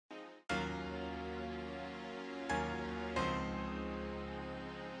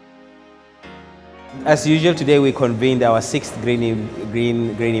As usual, today we convened our 6th Green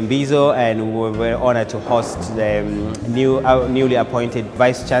Imbizo, and we were honored to host the newly appointed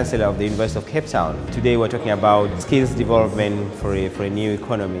Vice Chancellor of the University of Cape Town. Today we're talking about skills development for a new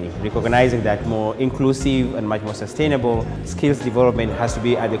economy, recognizing that more inclusive and much more sustainable skills development has to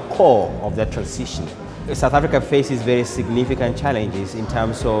be at the core of that transition. South Africa faces very significant challenges in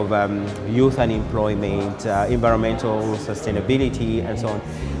terms of youth unemployment, environmental sustainability, and so on.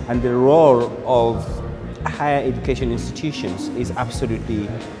 And the role of higher education institutions is absolutely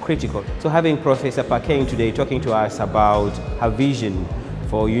critical. So having Professor Phakeng today talking to us about her vision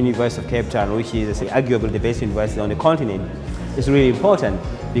for University of Cape Town, which is arguably the best university on the continent, is really important,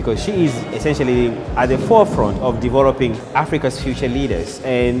 because she is essentially at the forefront of developing Africa's future leaders.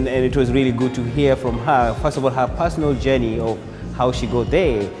 And it was really good to hear from her, first of all, her personal journey of how she got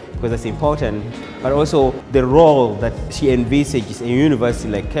there, because that's important, but also the role that she envisages a university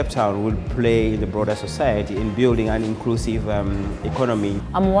like Cape Town will play in the broader society in building an inclusive economy.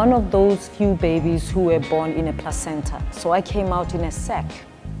 I'm one of those few babies who were born in a placenta, so I came out in a sack.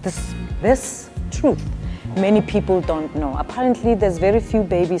 This truth, many people don't know. Apparently there's very few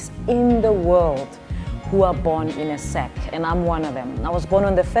babies in the world who are born in a sack, and I'm one of them. I was born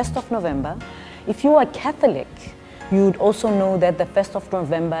on the 1st of November. If you are Catholic, you would also know that the 1st of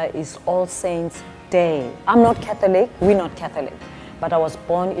November is All Saints' Day. I'm not Catholic, we're not Catholic, but I was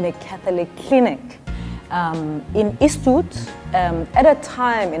born in a Catholic clinic in Eastwood at a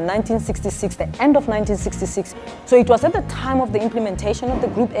time in 1966, the end of 1966. So it was at the time of the implementation of the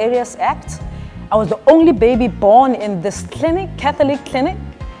Group Areas Act. I was the only baby born in this clinic, Catholic clinic,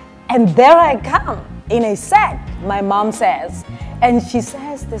 and there I come in a sack, my mom says. And she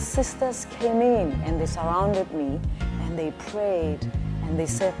says the sisters came in and they surrounded me and they prayed and they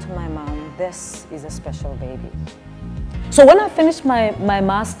said to my mom, this is a special baby. So when I finished my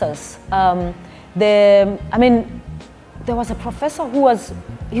master's, there was a professor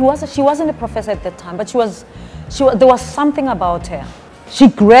she wasn't a professor at that time, but there was something about her. She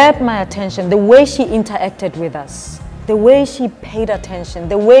grabbed my attention, the way she interacted with us, the way she paid attention,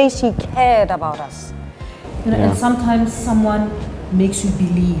 the way she cared about us. You know, and sometimes someone makes you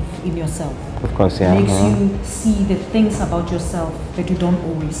believe in yourself. Of course, yeah. Makes you see the things about yourself that you don't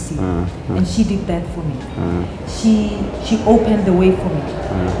always see. And she did that for me. She opened the way for me.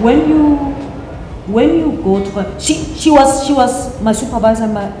 When you go to her, she was my supervisor,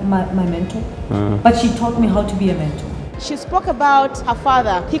 my mentor, but she taught me how to be a mentor. She spoke about her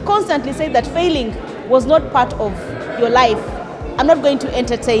father. He constantly said that failing was not part of your life. I'm not going to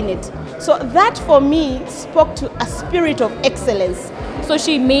entertain it. So that for me spoke to a spirit of excellence. So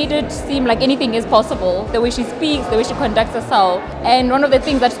she made it seem like anything is possible, the way she speaks, the way she conducts herself. And one of the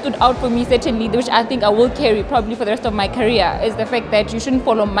things that stood out for me, certainly, which I think I will carry probably for the rest of my career, is the fact that you shouldn't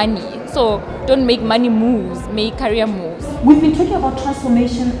follow money. So don't make money moves, make career moves. We've been talking about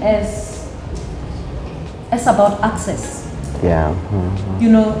transformation as about access. Yeah. You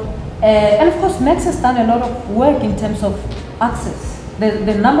know, and of course Max has done a lot of work in terms of access.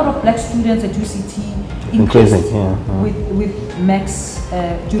 The number of black students at UCT increased with Max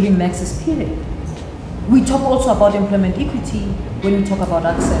during Max's period. We talk also about employment equity when we talk about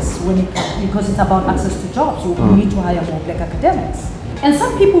access, because it's about access to jobs. So we need to hire more black academics. And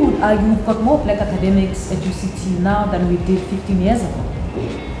some people would argue we've got more black academics at UCT now than we did 15 years ago.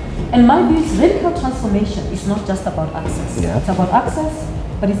 And my view is radical transformation is not just about access. Yeah. It's about access,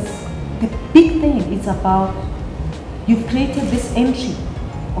 but it's the big thing. It's about you've created this entry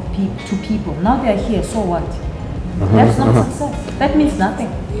of to people. Now they are here, so what? That's not success. That means nothing.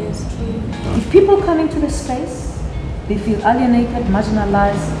 Yes, true. If people come into the space, they feel alienated,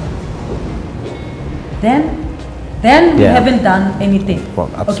 marginalized, then we haven't done anything.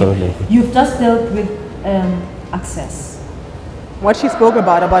 Well, absolutely. Okay. You've just dealt with access. What she spoke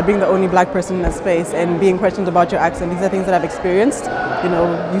about being the only black person in a space and being questioned about your accent, these are things that I've experienced. You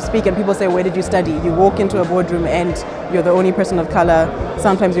know, you speak and people say, where did you study? You walk into a boardroom and you're the only person of color.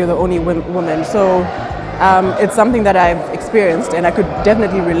 Sometimes you're the only woman. So it's something that I've experienced and I could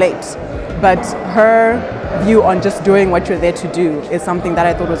definitely relate. But her view on just doing what you're there to do is something that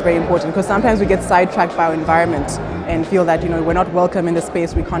I thought was very important, because sometimes we get sidetracked by our environment and feel that, you know, we're not welcome in the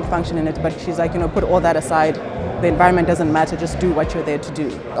space, we can't function in it. But she's like, you know, put all that aside. The environment doesn't matter, just do what you're there to do.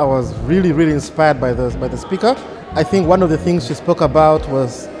 I was really, really inspired by the speaker. I think one of the things she spoke about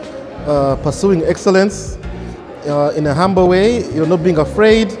was pursuing excellence in a humble way, you're not being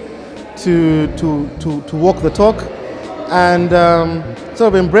afraid to walk the talk, and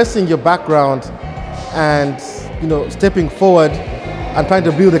sort of embracing your background and, you know, stepping forward and trying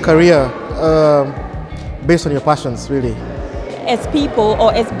to build a career based on your passions, really. As people,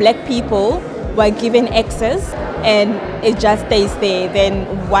 or as black people, we're given access and it just stays there, then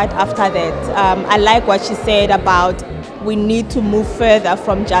what after that? I like what she said about we need to move further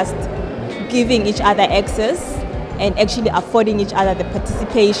from just giving each other access and actually affording each other the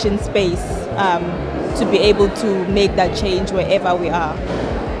participation space to be able to make that change wherever we are.